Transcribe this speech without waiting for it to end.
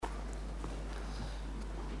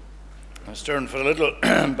Let's turn for a little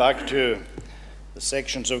back to the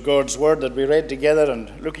sections of God's Word that we read together, and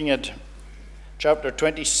looking at chapter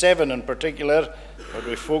 27 in particular, where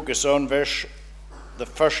we focus on the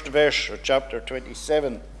first verse of chapter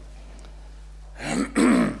 27.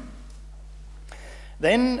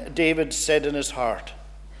 Then David said in his heart,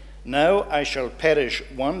 "Now I shall perish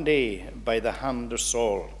one day by the hand of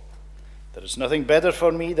Saul. There is nothing better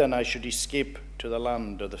for me than I should escape to the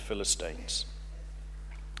land of the Philistines."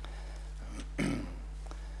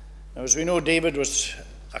 Now, as we know, David was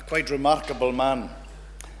a quite remarkable man.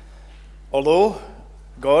 Although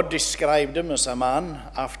God described him as a man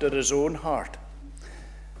after his own heart,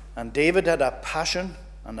 and David had a passion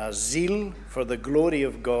and a zeal for the glory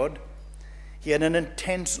of God. He had an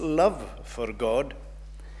intense love for God.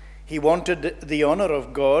 He wanted the honor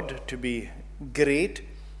of God to be great.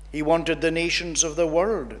 He wanted the nations of the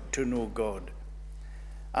world to know God.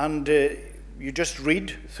 And you just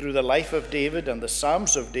read through the life of David and the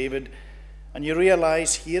Psalms of David, and you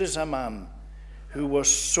realize here is a man who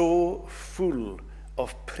was so full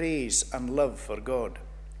of praise and love for God.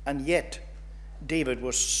 And yet, David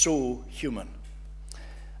was so human.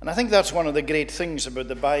 And I think that's one of the great things about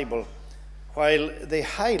the Bible. While they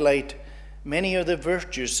highlight many of the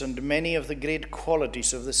virtues and many of the great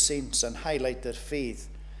qualities of the saints and highlight their faith,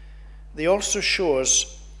 they also show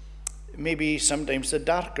us maybe sometimes the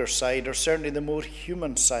darker side, or certainly the more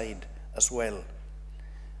human side as well.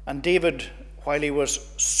 And David, while he was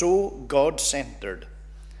so God-centered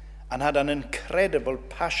and had an incredible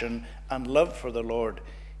passion and love for the Lord,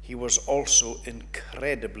 he was also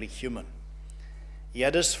incredibly human. He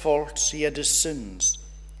had his faults, he had his sins.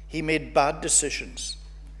 He made bad decisions.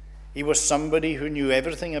 He was somebody who knew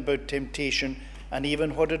everything about temptation and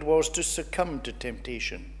even what it was to succumb to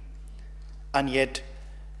temptation. And yet,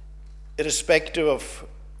 irrespective of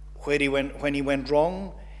where he went, when he went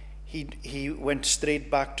wrong, he went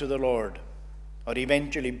straight back to the Lord, or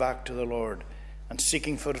eventually back to the Lord, and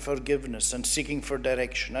seeking for forgiveness and seeking for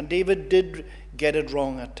direction. And David did get it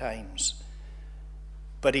wrong at times,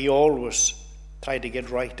 but he always tried to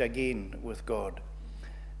get right again with God.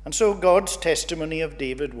 And so God's testimony of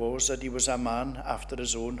David was that he was a man after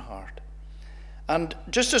his own heart. And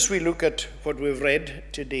just as we look at what we've read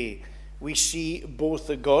today, we see both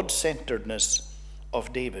the God-centeredness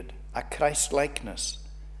of David, a Christ-likeness,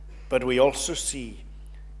 but we also see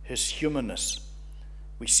his humanness.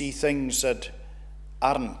 We see things that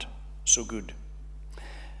aren't so good.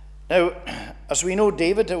 Now, as we know,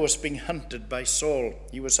 David was being hunted by Saul.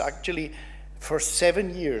 He was actually, for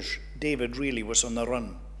 7 years, David really was on the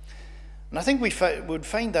run. And I think we would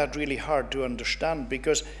find that really hard to understand,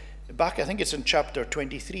 because back, I think it's in chapter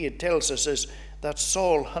 23, it tells us that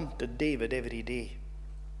Saul hunted David every day.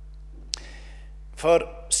 For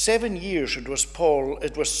 7 years it was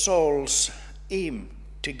Saul's aim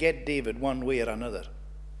to get David one way or another.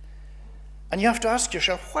 And you have to ask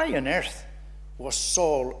yourself, why on earth was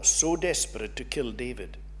Saul so desperate to kill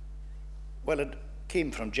David? Well, it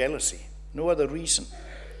came from jealousy, no other reason.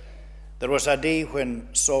 There was a day when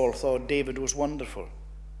Saul thought David was wonderful.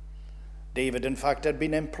 David, in fact, had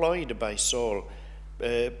been employed by Saul,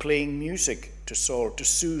 playing music to Saul to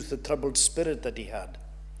soothe the troubled spirit that he had.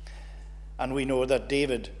 And we know that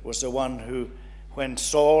David was the one who, when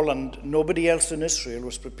Saul and nobody else in Israel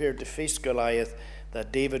was prepared to face Goliath,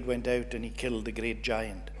 that David went out and he killed the great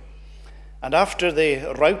giant. And after they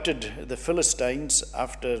routed the Philistines,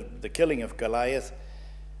 after the killing of Goliath,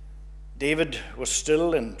 David was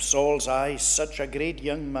still, in Saul's eyes, such a great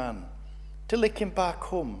young man, till they came back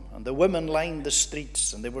home, and the women lined the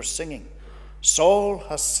streets, and they were singing, "Saul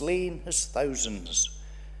has slain his thousands,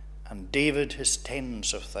 and David his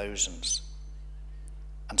tens of thousands."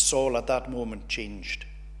 And Saul at that moment changed.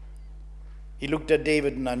 He looked at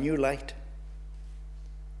David in a new light,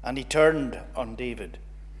 and he turned on David.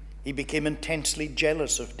 He became intensely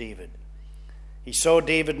jealous of David. He saw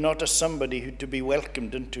David not as somebody who to be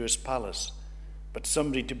welcomed into his palace, but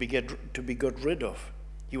somebody to be got rid of.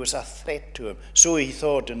 He was a threat to him. So he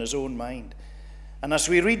thought in his own mind. And as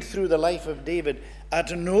we read through the life of David,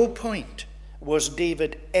 at no point was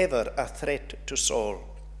David ever a threat to Saul.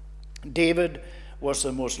 David was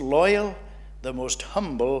the most loyal, the most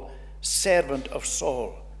humble servant of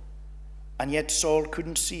Saul. And yet Saul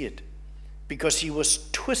couldn't see it, because he was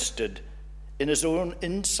twisted in his own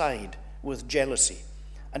inside with jealousy.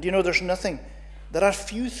 And you know, there are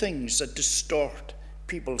few things that distort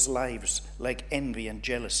people's lives like envy and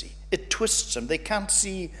jealousy. It twists them. They can't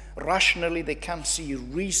see rationally, they can't see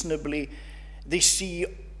reasonably. They see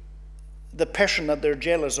the person that they're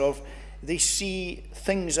jealous of, they see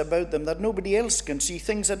things about them that nobody else can see,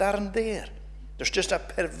 things that aren't there. There's just a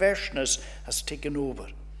perverseness has taken over.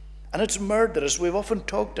 And it's murderous. We've often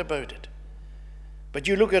talked about it. But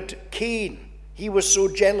you look at Cain. He was so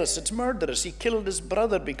jealous. It's murderous. He killed his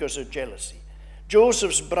brother because of jealousy.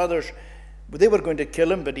 Joseph's brothers, they were going to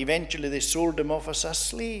kill him, but eventually they sold him off as a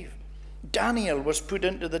slave. Daniel was put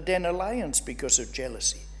into the den of lions because of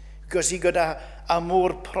jealousy, because he got a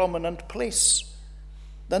more prominent place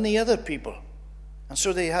than the other people. And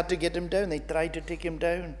so they had to get him down. They tried to take him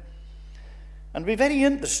down. And it'd be very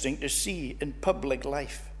interesting to see in public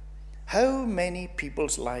life how many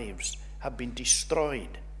people's lives have been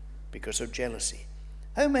destroyed because of jealousy.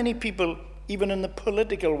 How many people, even in the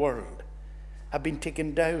political world, have been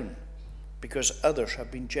taken down because others have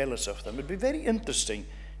been jealous of them. It'd be very interesting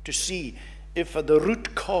to see if the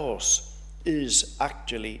root cause is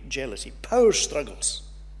actually jealousy, power struggles.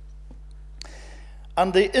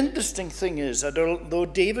 And the interesting thing is that although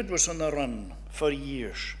David was on the run for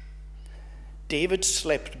years, David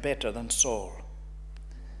slept better than Saul.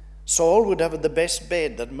 Saul would have the best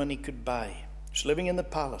bed that money could buy. He was living in the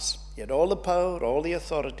palace. He had all the power, all the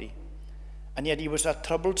authority, and yet he was a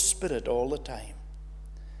troubled spirit all the time.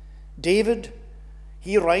 David,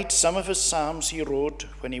 he writes some of his psalms he wrote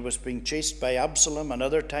when he was being chased by Absalom and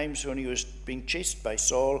other times when he was being chased by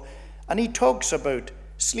Saul, and he talks about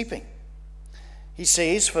sleeping. He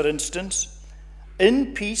says, for instance,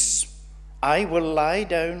 "In peace I will lie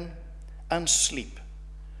down and sleep,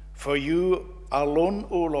 for you alone,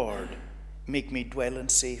 O Lord, make me dwell in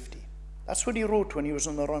safety." That's what he wrote when he was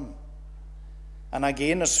on the run. And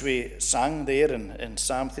again, as we sang there in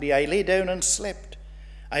Psalm 3, "I lay down and slept.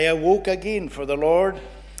 I awoke again, for the Lord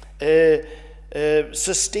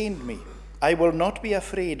sustained me. I will not be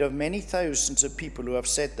afraid of many thousands of people who have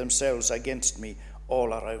set themselves against me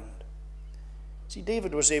all around." See,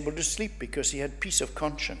 David was able to sleep because he had peace of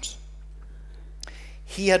conscience.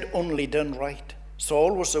 He had only done right.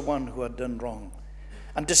 Saul was the one who had done wrong.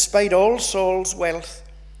 And despite all Saul's wealth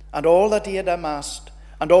and all that he had amassed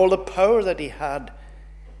and all the power that he had,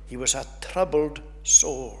 he was a troubled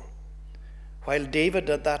soul. While David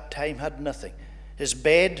at that time had nothing. His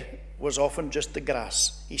bed was often just the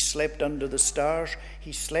grass. He slept under the stars.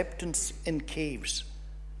 He slept in caves.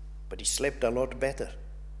 But he slept a lot better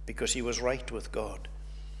because he was right with God.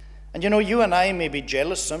 And you know, you and I may be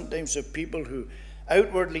jealous sometimes of people who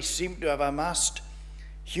outwardly seem to have amassed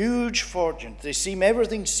huge fortunes.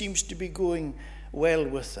 Everything seems to be going well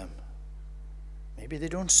with them. Maybe they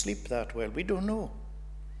don't sleep that well. We don't know.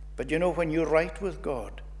 But you know, when you're right with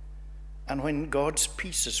God, and when God's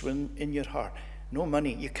peace is in your heart, no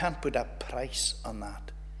money, you can't put a price on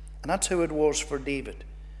that. And that's how it was for David.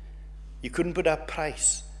 You couldn't put a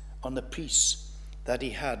price on the peace that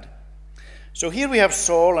he had. So here we have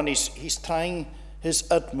Saul, and he's trying his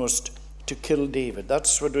utmost to kill David.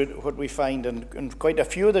 That's what we find in quite a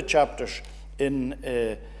few of the chapters in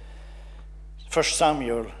 1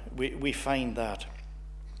 Samuel. We find that.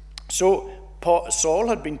 So Saul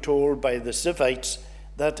had been told by the Ziphites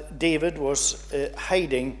that David was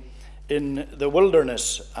hiding in the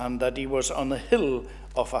wilderness and that he was on the hill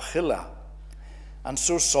of Achillah. And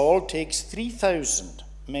so Saul takes 3,000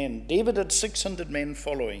 men. David had 600 men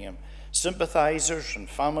following him, sympathizers and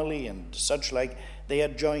family and such like. They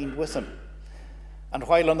had joined with him. And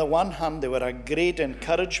while on the one hand they were a great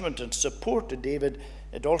encouragement and support to David,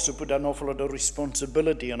 it also put an awful lot of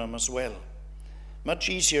responsibility on him as well. Much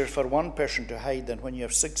easier for one person to hide than when you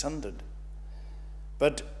have 600.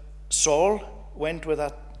 But Saul went with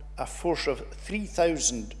a force of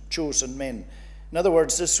 3,000 chosen men. In other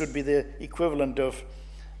words, this would be the equivalent of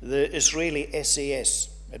the Israeli SAS.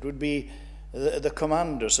 It would be the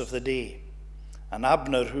commanders of the day. And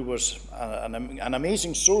Abner, who was an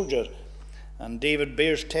amazing soldier, and David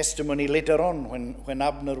bears testimony later on when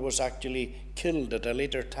Abner was actually killed at a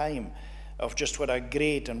later time of just what a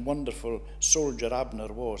great and wonderful soldier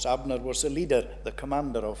Abner was. Abner was the leader, the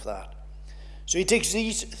commander of that. So he takes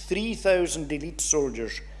these 3,000 elite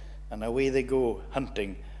soldiers, and away they go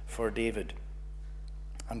hunting for David.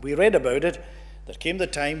 And we read about it. There came the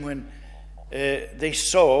time when they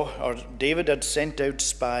saw, or David had sent out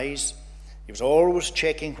spies. He was always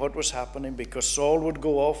checking what was happening because Saul would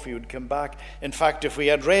go off, he would come back. In fact, if we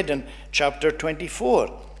had read in chapter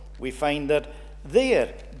 24, we find that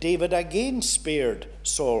there David again spared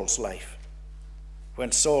Saul's life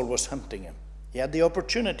when Saul was hunting him. He had the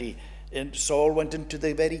opportunity, and Saul went into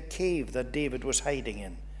the very cave that David was hiding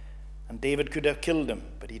in. And David could have killed him,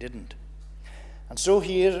 but he didn't. And so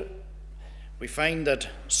here we find that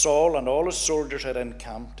Saul and all his soldiers are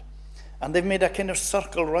encamped. And they've made a kind of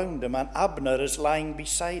circle round him, and Abner is lying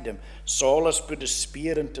beside him. Saul has put his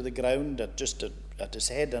spear into the ground at just at his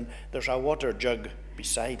head, and there's a water jug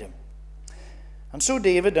beside him. And so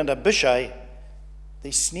David and Abishai,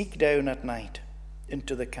 they sneak down at night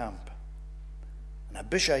into the camp. And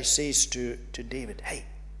Abishai says to David, hey,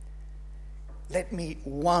 let me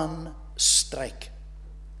one strike.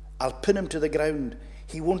 I'll pin him to the ground.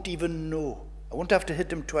 He won't even know. I won't have to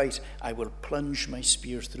hit him twice. I will plunge my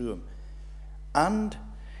spear through him. And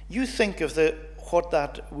you think of what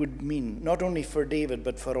that would mean, not only for David,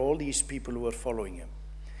 but for all these people who were following him.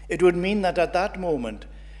 It would mean that at that moment,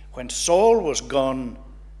 when Saul was gone,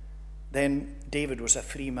 then David was a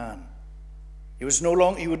free man. He would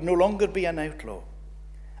no longer be an outlaw.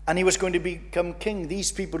 And he was going to become king.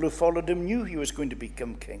 These people who followed him knew he was going to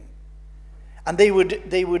become king. And they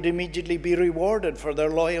would immediately be rewarded for their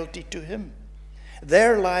loyalty to him.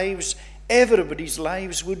 Their lives, everybody's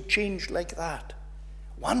lives would change like that.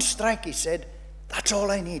 One strike, he said, that's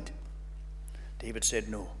all I need. David said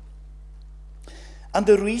no. And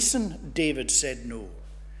the reason David said no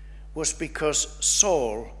was because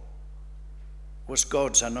Saul was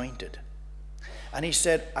God's anointed. And he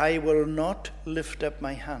said, I will not lift up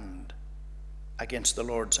my hand against the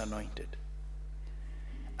Lord's anointed.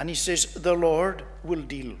 And he says, the Lord will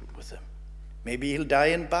deal with him. Maybe he'll die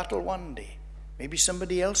in battle one day. Maybe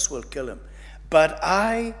somebody else will kill him. But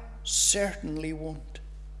I certainly won't.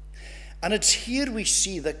 And it's here we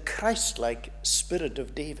see the Christ-like spirit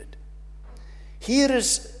of David. Here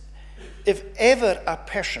is, if ever a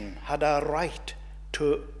person had a right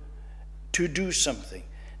to do something,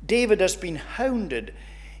 David has been hounded.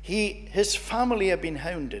 His family have been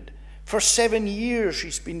hounded. For 7 years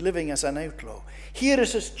he's been living as an outlaw. Here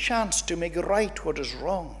is his chance to make right what is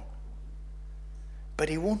wrong. But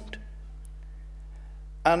he won't.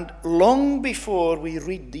 And long before we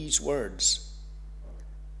read these words,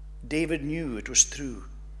 David knew it was true.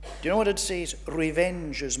 Do you know what it says?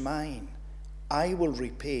 Revenge is mine. I will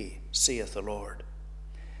repay, saith the Lord.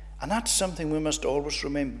 And that's something we must always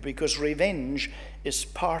remember, because revenge is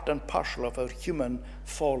part and parcel of our human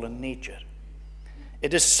fallen nature.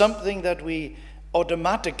 It is something that we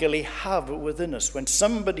automatically have within us. When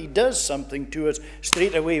somebody does something to us,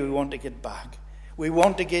 straight away we want to get back. We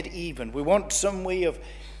want to get even. We want some way of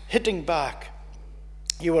hitting back.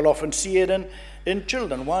 You will often see it in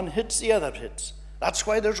children. One hits, the other hits. That's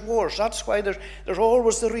why there's wars. That's why there's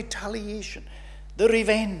always the retaliation, the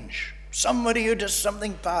revenge. Somebody who does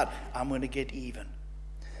something bad, I'm going to get even.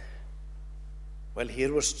 Well,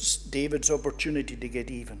 here was David's opportunity to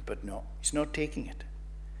get even, but no, he's not taking it.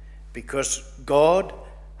 Because God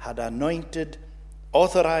had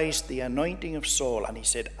authorized the anointing of Saul, and he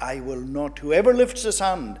said, I will not, whoever lifts his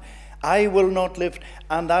hand, I will not lift,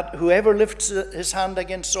 and that whoever lifts his hand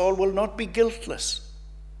against Saul will not be guiltless.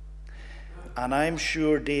 And I'm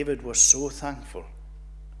sure David was so thankful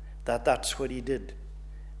that that's what he did.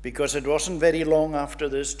 Because it wasn't very long after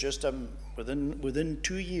this, just within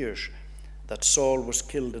 2 years, that Saul was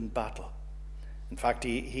killed in battle. In fact,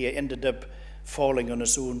 he ended up falling on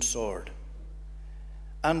his own sword.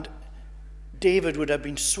 And David would have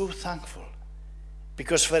been so thankful,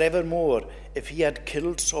 because forevermore, if he had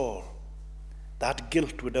killed Saul, that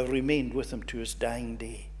guilt would have remained with him to his dying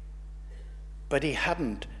day. But he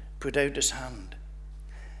hadn't put out his hand.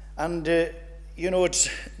 And,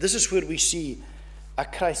 this is where we see a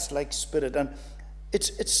Christ-like spirit. And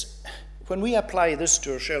it's when we apply this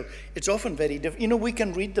to ourselves, it's often very different. We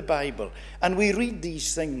can read the Bible and we read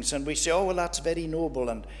these things and we say, oh, well, that's very noble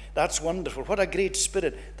and that's wonderful. What a great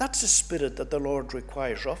spirit. That's the spirit that the Lord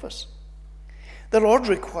requires of us. The Lord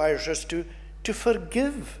requires us to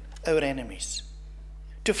forgive our enemies,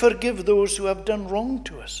 to forgive those who have done wrong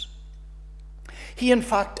to us. He, in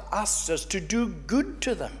fact, asks us to do good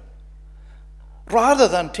to them, rather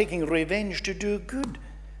than taking revenge, to do good.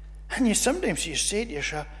 And sometimes you say to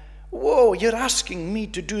yourself, whoa, you're asking me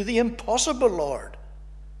to do the impossible, Lord.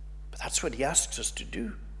 But that's what he asks us to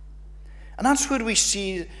do. And that's where we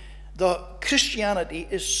see the Christianity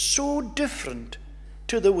is so different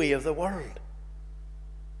to the way of the world.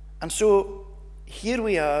 And so here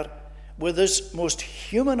we are with this most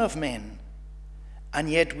human of men, and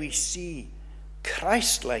yet we see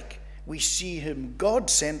Christ-like. We see him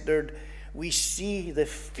God-centered. We see the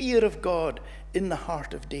fear of God in the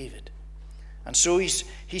heart of David. And so he's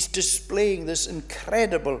displaying this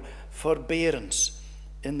incredible forbearance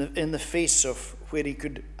in the face of where he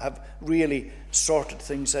could have really sorted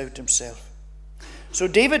things out himself. So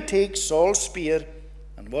David takes Saul's spear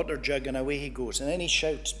and water jug, and away he goes. And then he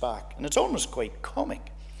shouts back, and it's almost quite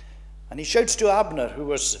comic. And he shouts to Abner, who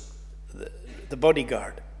was the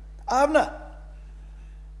bodyguard, Abner,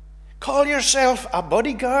 call yourself a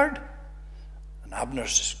bodyguard? And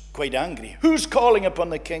Abner's quite angry. Who's calling upon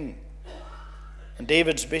the king? And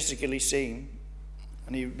David's basically saying,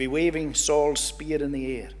 and he'd be waving Saul's spear in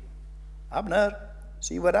the air, Abner,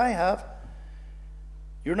 see what I have.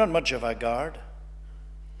 You're not much of a guard.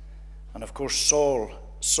 And of course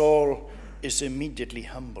Saul is immediately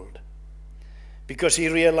humbled, because he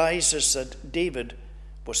realizes that David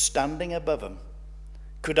was standing above him,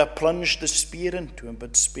 could have plunged the spear into him,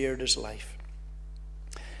 but spared his life.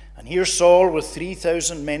 And here's Saul with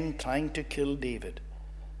 3,000 men trying to kill David.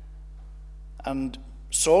 And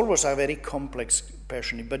Saul was a very complex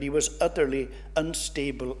person, but he was utterly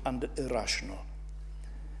unstable and irrational.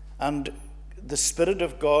 And the Spirit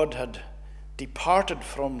of God had departed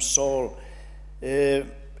from Saul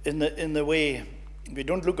in the way, we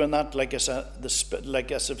don't look on that like as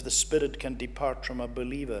if the Spirit can depart from a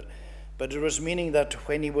believer, but it was meaning that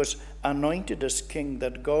when he was anointed as king,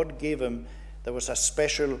 that God gave him, there was a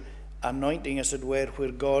special anointing, as it were,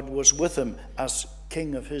 where God was with him as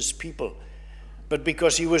king of his people. But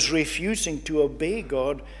because he was refusing to obey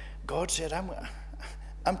God, God said,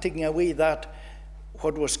 I'm taking away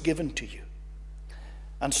what was given to you.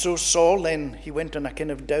 And so Saul then, he went on a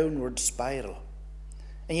kind of downward spiral.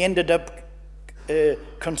 And he ended up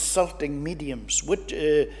consulting mediums,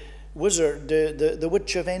 the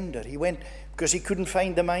witch of Endor. He went, because he couldn't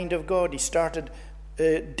find the mind of God, he started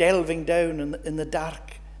delving down in the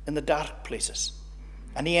dark places.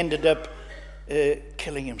 And he ended up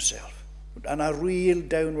killing himself. And a real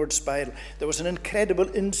downward spiral. There was an incredible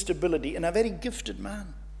instability in a very gifted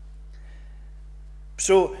man.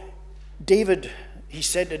 So David, he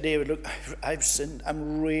said to David, look, I've sinned.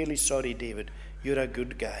 I'm really sorry, David. You're a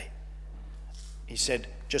good guy. He said,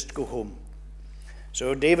 just go home.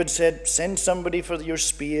 So David said, send somebody for your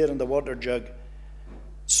spear and the water jug.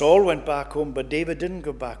 Saul went back home, but David didn't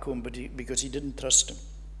go back home because he didn't trust him.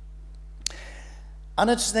 And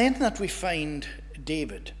it's then that we find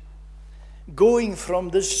David going from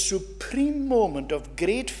this supreme moment of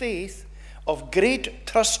great faith, of great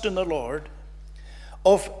trust in the Lord,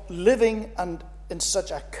 of living and in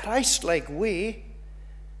such a Christ-like way,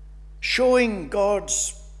 showing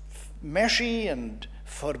God's mercy and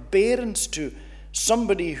forbearance to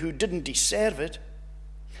somebody who didn't deserve it.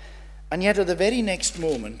 And yet at the very next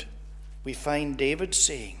moment, we find David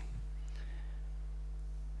saying,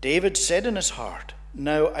 David said in his heart,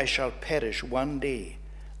 now I shall perish one day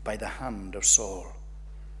by the hand of Saul.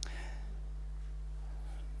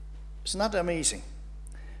 Isn't that amazing?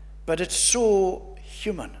 But it's so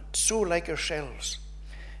human, so like ourselves,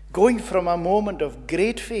 going from a moment of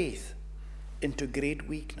great faith into great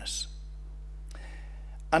weakness.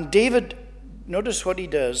 And David, notice what he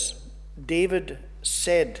does. David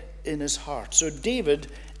said in his heart. So David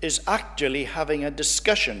is actually having a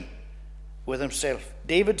discussion with himself.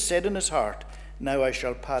 David said in his heart, now I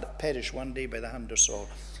shall perish one day by the hand of Saul.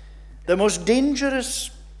 The most dangerous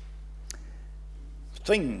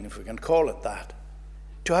thing, if we can call it that,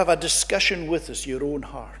 to have a discussion with us, your own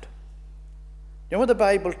heart. You know what the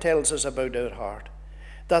Bible tells us about our heart?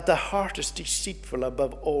 That the heart is deceitful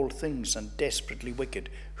above all things and desperately wicked.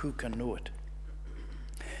 Who can know it?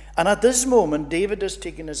 And at this moment, David has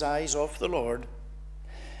taken his eyes off the Lord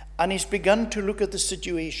and he's begun to look at the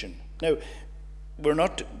situation. Now, we're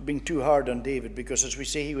not being too hard on David because, as we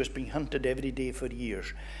say, he was being hunted every day for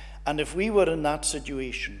years. And if we were in that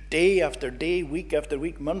situation, day after day, week after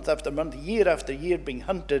week, month after month, year after year, being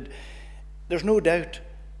hunted, there's no doubt,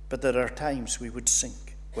 but there are times we would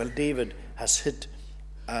sink. Well, David has hit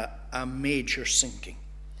a major sinking.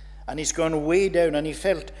 And he's gone way down, and he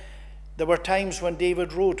felt, there were times when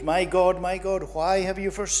David wrote, my God, why have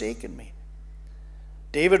you forsaken me?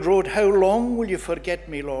 David wrote, how long will you forget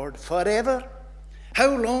me, Lord? Forever?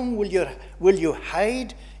 How long will you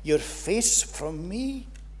hide your face from me?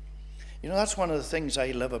 You know, that's one of the things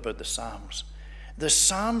I love about the Psalms. The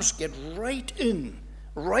Psalms get right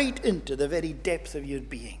into the very depth of your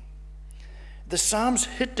being. The Psalms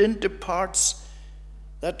hit into parts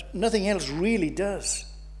that nothing else really does.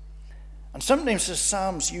 And sometimes the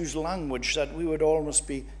Psalms use language that we would almost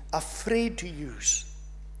be afraid to use.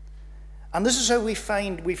 And this is how we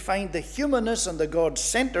find the humanness and the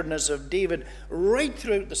God-centeredness of David right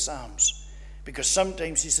throughout the Psalms. Because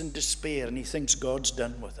sometimes he's in despair and he thinks God's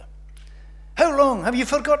done with him. How long? Have you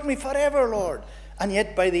forgotten me forever, Lord? And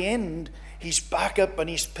yet by the end, he's back up and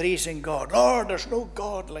he's praising God. Lord, there's no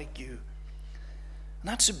God like you. And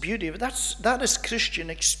that's the beauty of it. That is Christian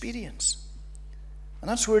experience. And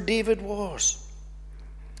that's where David was.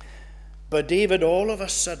 But David all of a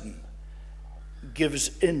sudden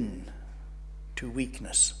gives in to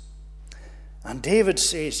weakness. And David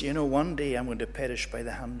says, one day I'm going to perish by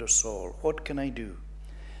the hand of Saul. What can I do?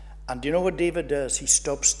 And do you know what David does? He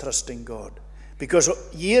stops trusting God. Because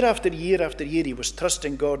year after year after year, he was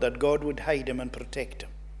trusting God that God would hide him and protect him.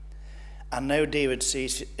 And now David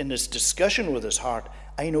says, in his discussion with his heart,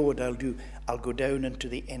 I know what I'll do. I'll go down into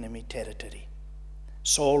the enemy territory.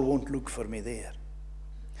 Saul won't look for me there.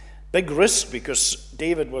 Big risk, because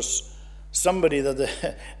David was somebody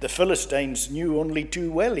that the Philistines knew only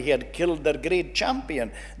too well. He had killed their great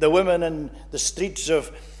champion. The women in the streets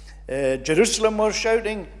of Jerusalem were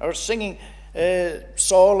shouting or singing,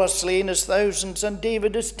 Saul has slain his thousands and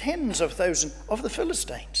David his tens of thousands of the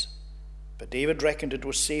Philistines. But David reckoned it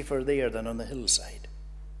was safer there than on the hillside.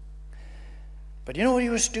 But you know what he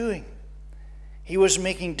was doing? He was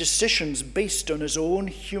making decisions based on his own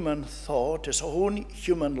human thought, his own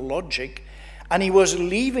human logic, and he was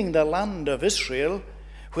leaving the land of Israel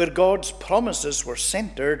where God's promises were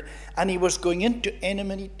centered, and he was going into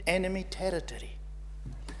enemy territory.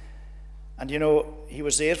 And he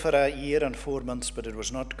was there for a year and 4 months, but it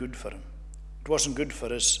was not good for him. It wasn't good for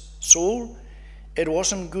his soul. It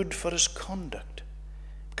wasn't good for his conduct,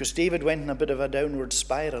 because David went in a bit of a downward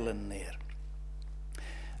spiral in there.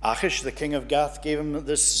 Achish, the king of Gath, gave him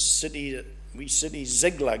this wee city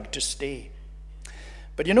Ziklag to stay.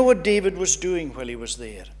 But you know what David was doing while he was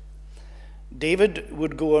there? David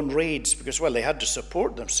would go on raids because, they had to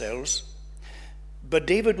support themselves. But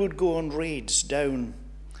David would go on raids down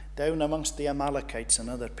amongst the Amalekites and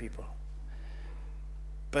other people.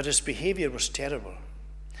 But his behavior was terrible,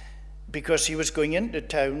 because he was going into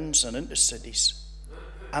towns and into cities,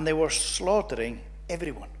 and they were slaughtering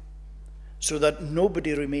everyone so that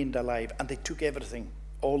nobody remained alive, and they took everything,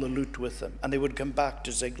 all the loot with them, and they would come back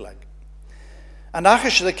to Ziklag. And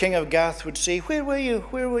Achish, the king of Gath, would say, where were you?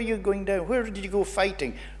 Where were you going down? Where did you go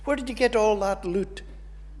fighting? Where did you get all that loot?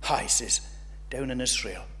 He says, down in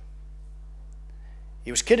Israel.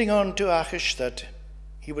 He was kidding on to Achish that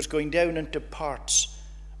he was going down into parts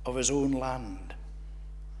of his own land,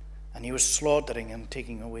 and he was slaughtering and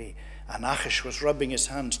taking away. And Achish was rubbing his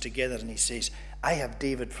hands together, and he says, I have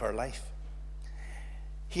David for life.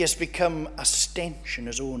 He has become a stench in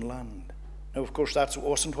his own land. Now, of course, that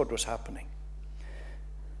wasn't what was happening.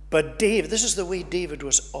 But this is the way David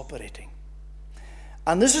was operating.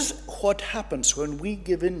 And this is what happens when we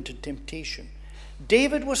give in to temptation.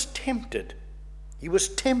 David was tempted. He was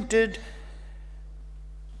tempted.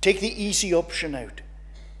 Take the easy option out.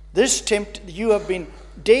 You have been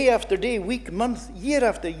day after day, week, month, year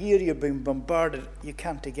after year, you've been bombarded. You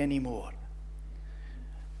can't take any more.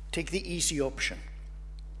 Take the easy option.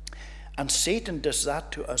 And Satan does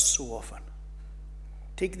that to us so often.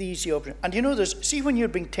 Take the easy option. And see when you're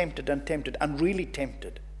being tempted and really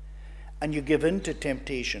tempted, and you give in to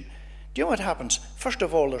temptation, do you know what happens? First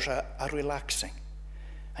of all, there's a relaxing.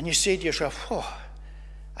 And you say to yourself,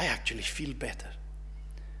 I actually feel better.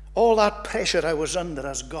 All that pressure I was under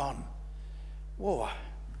has gone. Whoa.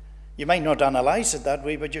 You might not analyze it that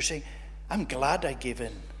way, but you're saying, I'm glad I gave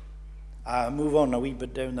in. I'll move on a wee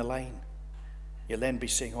bit down the line. You'll then be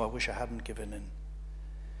saying, I wish I hadn't given in.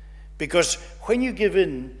 Because when you give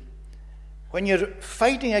in, when you're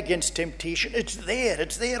fighting against temptation, it's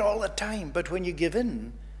there all the time. But when you give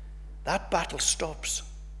in, that battle stops.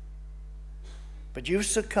 But you've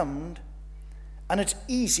succumbed, and it's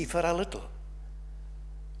easy for a little.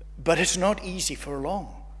 But it's not easy for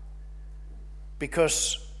long.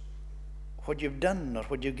 Because what you've done or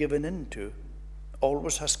what you've given into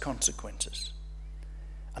always has consequences.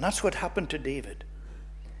 And that's what happened to David.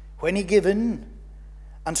 When he gave in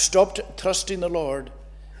and stopped trusting the Lord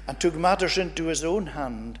and took matters into his own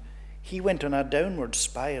hand, he went on a downward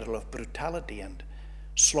spiral of brutality and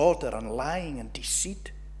slaughter and lying and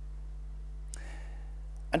deceit.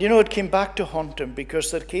 And it came back to haunt him,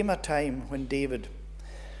 because there came a time when David,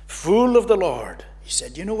 full of the Lord, he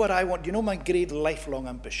said, you know what I want? You know my great lifelong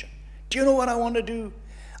ambition? Do you know what I want to do?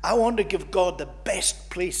 I want to give God the best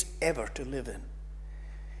place ever to live in.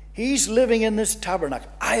 He's living in this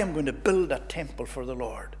tabernacle. I am going to build a temple for the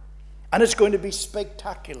Lord. And it's going to be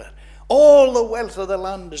spectacular. All the wealth of the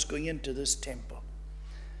land is going into this temple.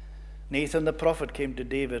 Nathan the prophet came to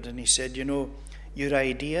David and he said, your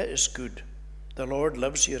idea is good. The Lord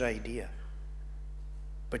loves your idea.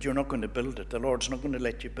 But you're not going to build it. The Lord's not going to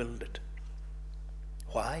let you build it.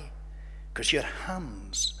 Why? Because your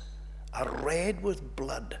hands are red with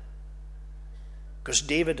blood. Because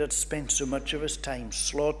David had spent so much of his time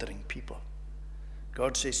slaughtering people.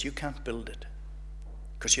 God says, you can't build it,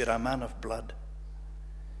 because you're a man of blood.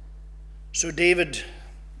 So David,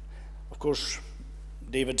 of course,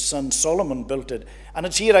 David's son Solomon built it. And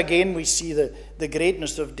it's here again we see the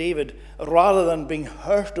greatness of David. Rather than being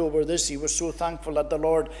hurt over this, he was so thankful that the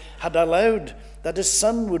Lord had allowed that his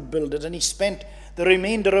son would build it. And he spent the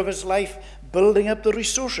remainder of his life building up the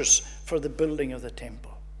resources for the building of the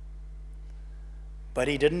temple. But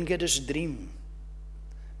he didn't get his dream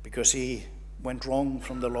because he went wrong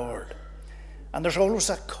from the Lord. And there's always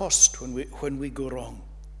a cost when we go wrong.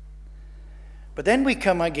 But then we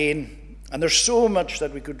come again, and there's so much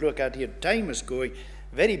that we could look at here. Time is going.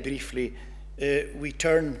 Very briefly, we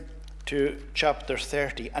turn to chapter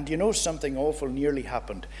 30. And you know, something awful nearly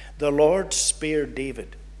happened. The Lord spared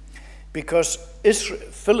David. Because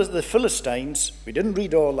the Philistines, we didn't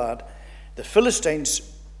read all that, the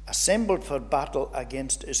Philistines assembled for battle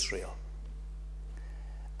against Israel.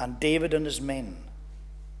 And David and his men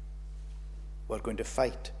were going to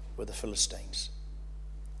fight with the Philistines.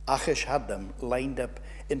 Achish had them lined up.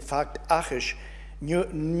 In fact, Achish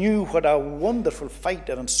knew what a wonderful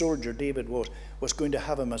fighter and soldier David was going to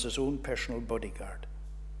have him as his own personal bodyguard.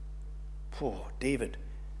 Oh, David,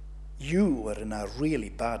 you were in a really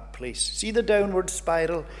bad place. See the downward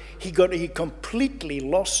spiral? He completely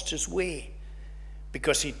lost his way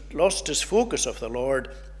because he lost his focus of the Lord,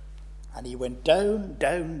 and he went down,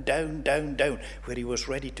 down, down, down, down, where he was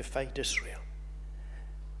ready to fight Israel.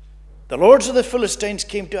 The lords of the Philistines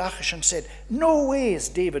came to Achish and said, "No way is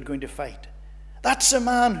David going to fight. That's a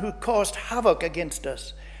man who caused havoc against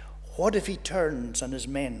us. What if he turns and his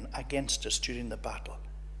men against us during the battle?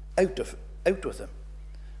 Out with him."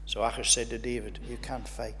 So Achish said to David, "You can't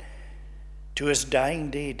fight." To his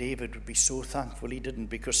dying day, David would be so thankful he didn't,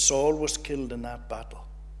 because Saul was killed in that battle.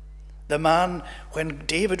 The man, when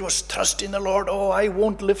David was trusting the Lord, "Oh, I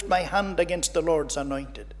won't lift my hand against the Lord's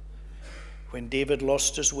anointed." When David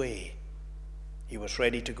lost his way, he was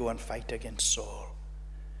ready to go and fight against Saul.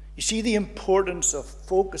 You see the importance of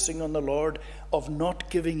focusing on the Lord, of not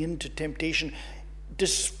giving in to temptation,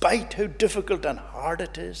 despite how difficult and hard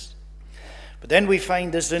it is. But then we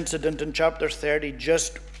find this incident in chapter 30,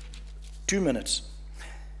 just 2 minutes.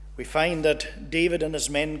 We find that David and his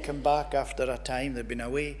men come back after a time. They've been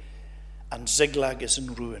away, and Ziklag is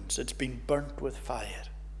in ruins. It's been burnt with fire.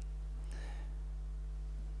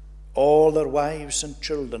 All their wives and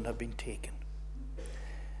children have been taken.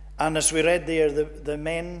 And as we read there, the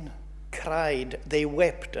men cried, they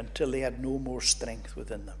wept until they had no more strength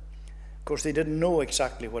within them. Of course, they didn't know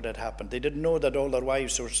exactly what had happened. They didn't know that all their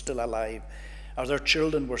wives were still alive, or their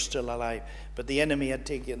children were still alive. But the enemy had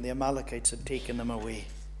taken, the Amalekites had taken them away.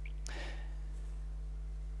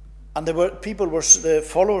 And the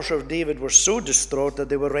followers of David were so distraught that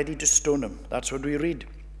they were ready to stone him. That's what we read.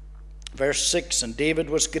 Verse 6, and David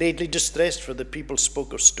was greatly distressed, for the people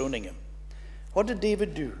spoke of stoning him. What did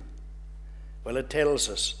David do? Well, it tells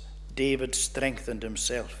us David strengthened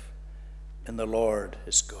himself in the Lord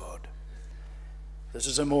his God. This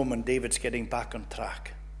is a moment David's getting back on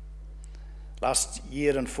track. Last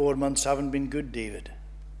year and 4 months haven't been good, David,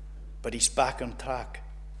 but he's back on track.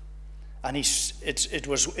 And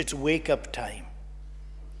it's wake-up time.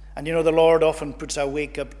 And you know, the Lord often puts a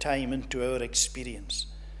wake-up time into our experience.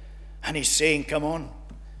 And he's saying, come on,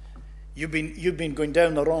 you've been going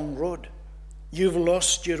down the wrong road. You've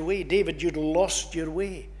lost your way. David, you'd lost your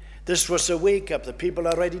way. This was a wake-up. The people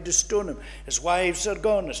are ready to stone him. His wives are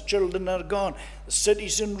gone. His children are gone. The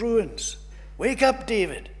city's in ruins. Wake up,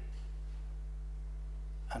 David.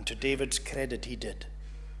 And to David's credit, he did.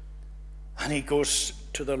 And he goes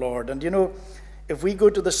to the Lord. And you know, if we go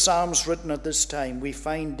to the Psalms written at this time, we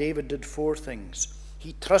find David did 4 things.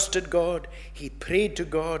 He trusted God, he prayed to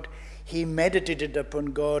God, he meditated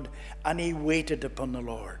upon God, and he waited upon the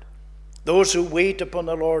Lord. Those who wait upon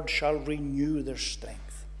the Lord shall renew their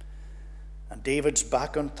strength. And David's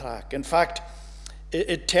back on track. In fact,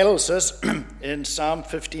 it tells us in Psalm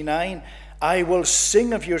 59, I will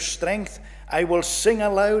sing of your strength, I will sing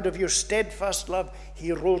aloud of your steadfast love.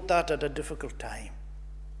 He wrote that at a difficult time.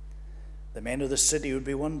 The men of the city would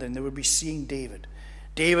be wondering, they would be seeing David.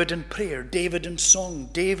 David in prayer, David in song,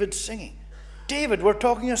 David singing. David, we're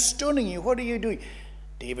talking of stoning you. What are you doing?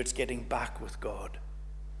 David's getting back with God.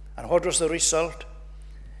 And what was the result?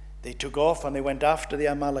 They took off and they went after the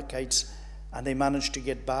Amalekites, and they managed to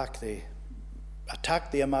get back. They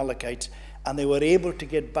attacked the Amalekites, and they were able to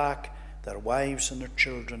get back their wives and their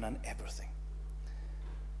children and everything.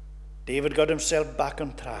 David got himself back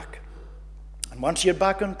on track. And once you're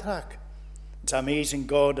back on track, it's amazing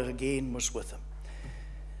God again was with him.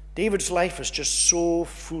 David's life is just so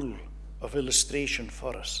full of illustration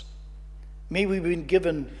for us. May we be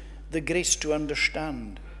given the grace to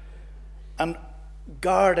understand and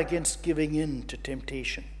guard against giving in to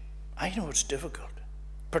temptation. I know it's difficult.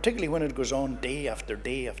 particularly when it goes on day after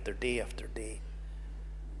day after day after day.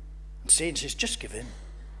 And Satan says, just give in.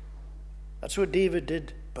 That's what David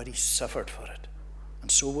did, but he suffered for it. And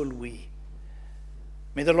so will we.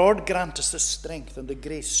 May the Lord grant us the strength and the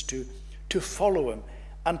grace to follow him,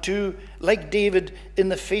 and to, like David, in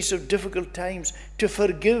the face of difficult times, to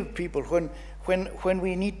forgive people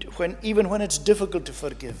even when it's difficult to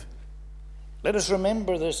forgive. Let us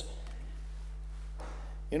remember this.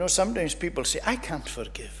 You know, sometimes people say, I can't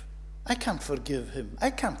forgive. I can't forgive him.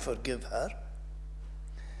 I can't forgive her.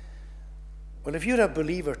 Well, if you're a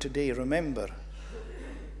believer today, remember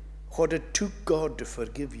what it took God to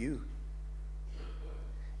forgive you.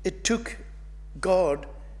 It took God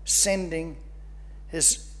sending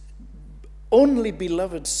his only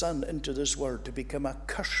beloved Son into this world to become a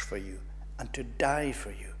curse for you and to die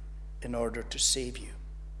for you in order to save you.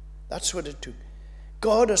 That's what it took.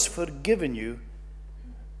 God has forgiven you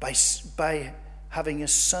by having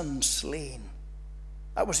his Son slain.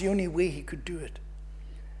 That was the only way he could do it.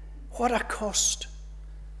 What a cost.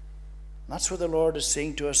 That's what the Lord is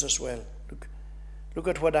saying to us as well. Look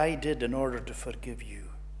at what I did in order to forgive you.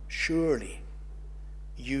 Surely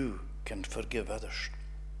you can forgive others.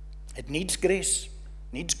 It needs grace,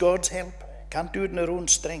 needs God's help. Can't do it in our own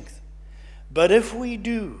strength. But if we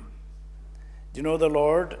do, you know, the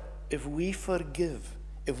Lord, if we forgive,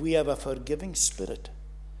 if we have a forgiving spirit,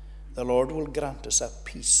 the Lord will grant us a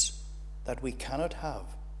peace that we cannot have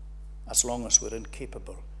as long as we're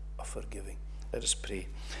incapable of forgiving. Let us pray.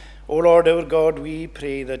 O Lord our God, we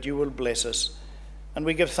pray that you will bless us. And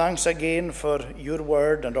we give thanks again for your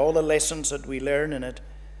word and all the lessons that we learn in it.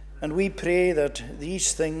 And we pray that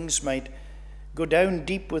these things might go down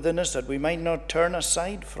deep within us, that we might not turn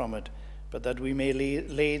aside from it, but that we may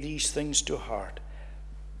lay these things to heart.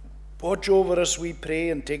 Watch over us, we pray,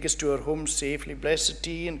 and take us to our homes safely. Bless the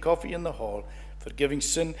tea and coffee in the hall, forgiving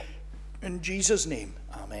sin. In Jesus' name,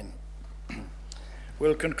 amen.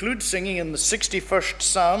 We'll conclude singing in the 61st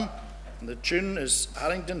Psalm. And the tune is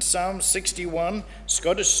Harrington Psalm 61,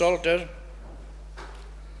 Scottish Psalter.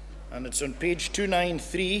 And it's on page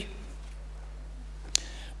 293.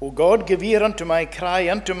 O God, give ear unto my cry,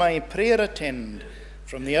 unto my prayer attend.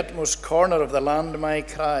 From the utmost corner of the land my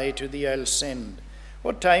cry to thee I'll send.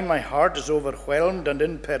 What time my heart is overwhelmed and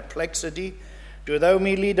in perplexity, do thou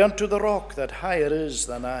me lead unto the rock that higher is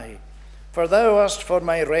than I. For thou hast for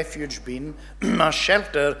my refuge been, a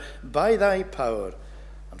shelter by thy power,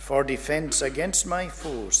 and for defence against my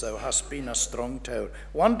foes thou hast been a strong tower.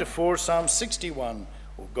 1 to 4, Psalm 61.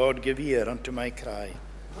 O God, give ear unto my cry.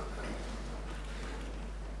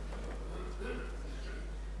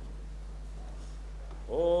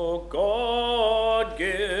 O God,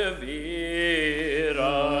 give ear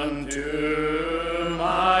unto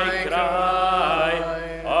my cry,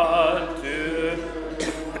 unto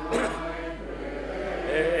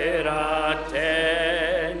prayer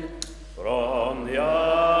attend. From the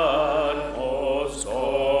utmost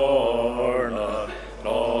corner of the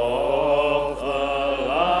land,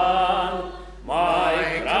 my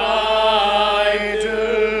cry to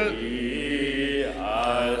thee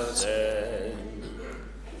I send.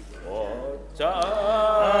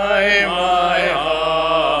 What time my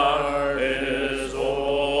heart is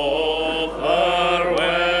overwhelmed and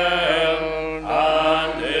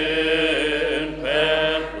in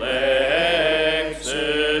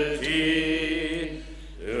perplexity,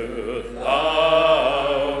 do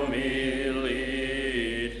thou me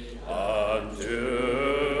lead unto the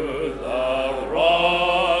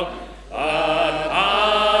rock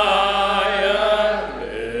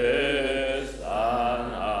that higher is than I.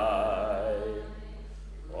 For thou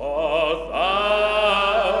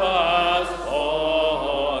hast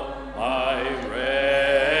taught my refuge been,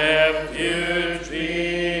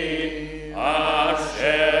 a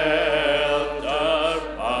shelter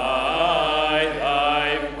by thy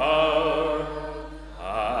power,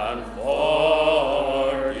 and for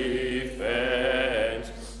defence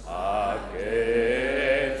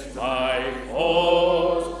against my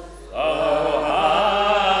foes thou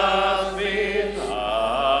hast been a strong tower.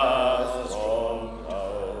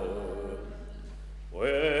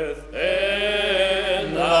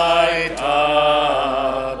 Within thy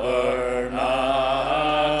tabernacle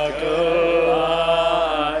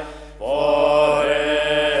I forever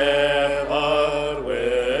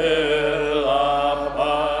will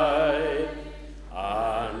abide,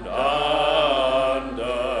 and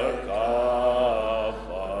under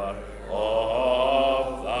cover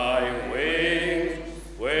of thy wings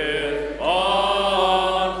with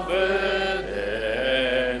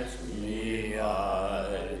confidence me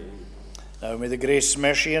hide. Now may the grace,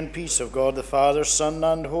 mercy, and peace of God the Father, Son,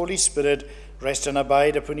 and Holy Spirit rest and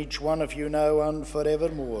abide upon each one of you now and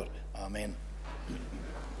forevermore. Amen.